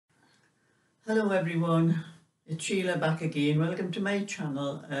Hello everyone, it's Sheila back again. Welcome to my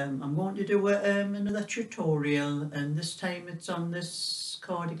channel. I'm going to do another tutorial, and this time it's on this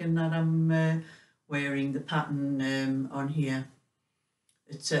cardigan that I'm wearing, the pattern on here.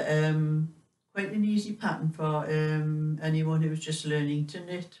 It's quite an easy pattern for anyone who's just learning to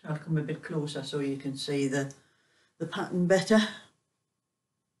knit. I'll come a bit closer so you can see the pattern better.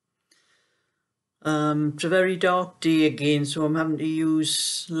 It's a very dark day again, so I'm having to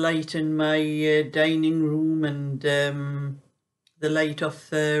use light in my dining room and the light of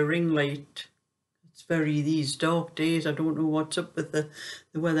the ring light. It's these dark days. I don't know what's up with the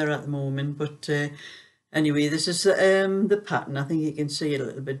weather at the moment, but anyway, this is the pattern. I think you can see it a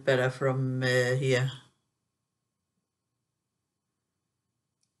little bit better from here.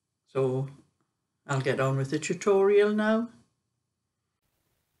 So I'll get on with the tutorial now.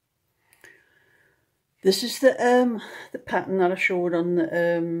 This is the pattern that I showed on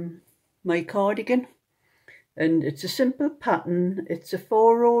the, my cardigan, and it's a simple pattern. It's a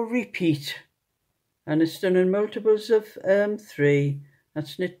 4-row repeat, and it's done in multiples of 3.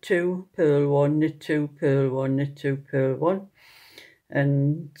 That's knit 2, purl 1, knit 2, purl 1, knit 2, purl 1,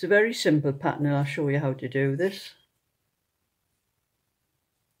 and it's a very simple pattern, and I'll show you how to do this.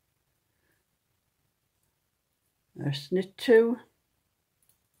 There's knit 2,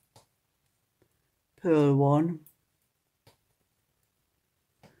 purl 1,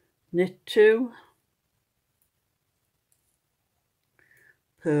 knit 2,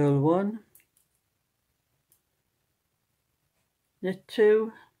 purl 1, knit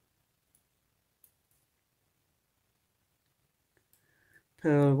 2,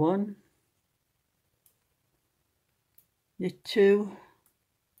 purl 1, knit 2,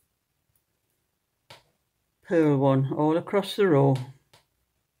 purl 1, all across the row.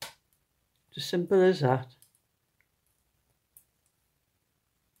 As simple as that.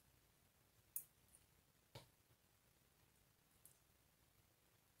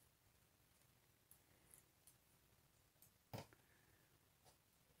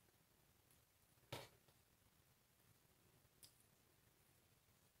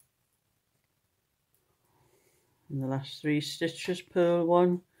 In the last 3 stitches, purl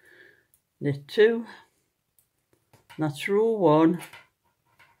 1, knit 2, and that's row 1.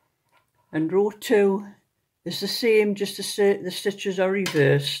 And row 2 is the same, just the stitches are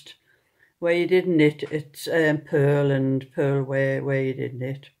reversed. Where you did knit, it's purl, and purl where you did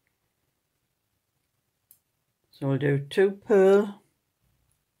knit. So we'll do 2 purl,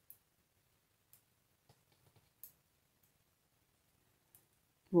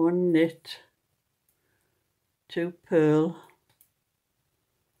 1 knit, 2 purl,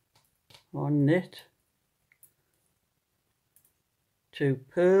 1 knit, 2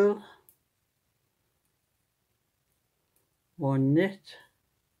 purl, 1 knit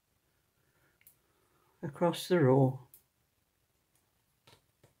across the row.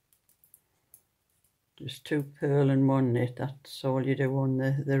 Just 2 purl and 1 knit, that's all you do on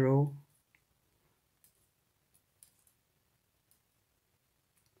the row.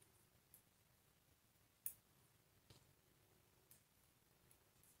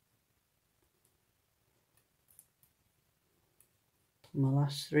 My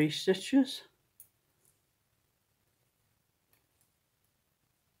last 3 stitches.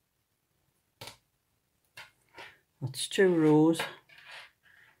 That's 2 rows,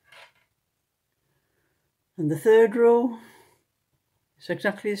 and the 3rd row is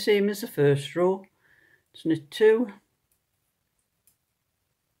exactly the same as the 1st row. It's knit 2,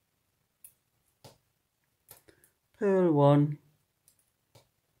 purl 1,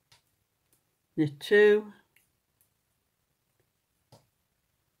 knit 2,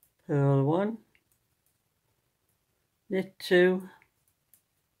 purl 1, knit 2,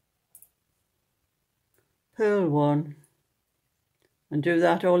 purl 1, and do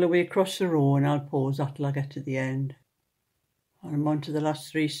that all the way across the row, and I'll pause that till I get to the end. And I'm on to the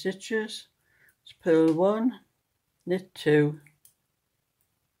last 3 stitches. It's purl 1, knit 2,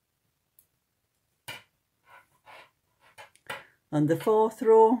 and the 4th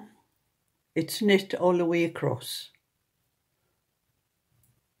row, it's knit all the way across.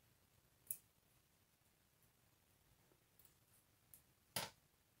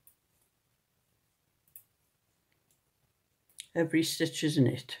 Every stitch is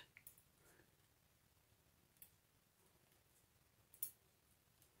knit.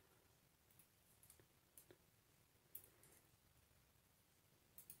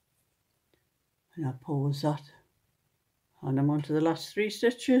 And I'll pause that, and I'm on to the last 3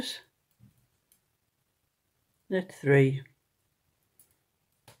 stitches. Knit 3,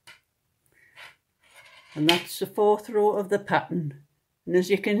 and that's the 4th row of the pattern. And as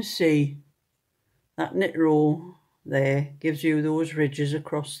you can see, that knit row there gives you those ridges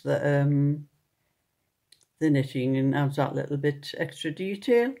across the knitting and adds that little bit extra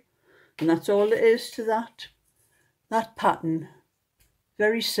detail. And that's all there is to that pattern.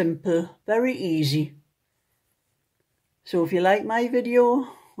 Very simple, very easy. So if you like my video,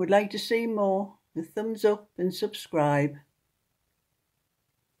 would like to see more, a thumbs up and subscribe.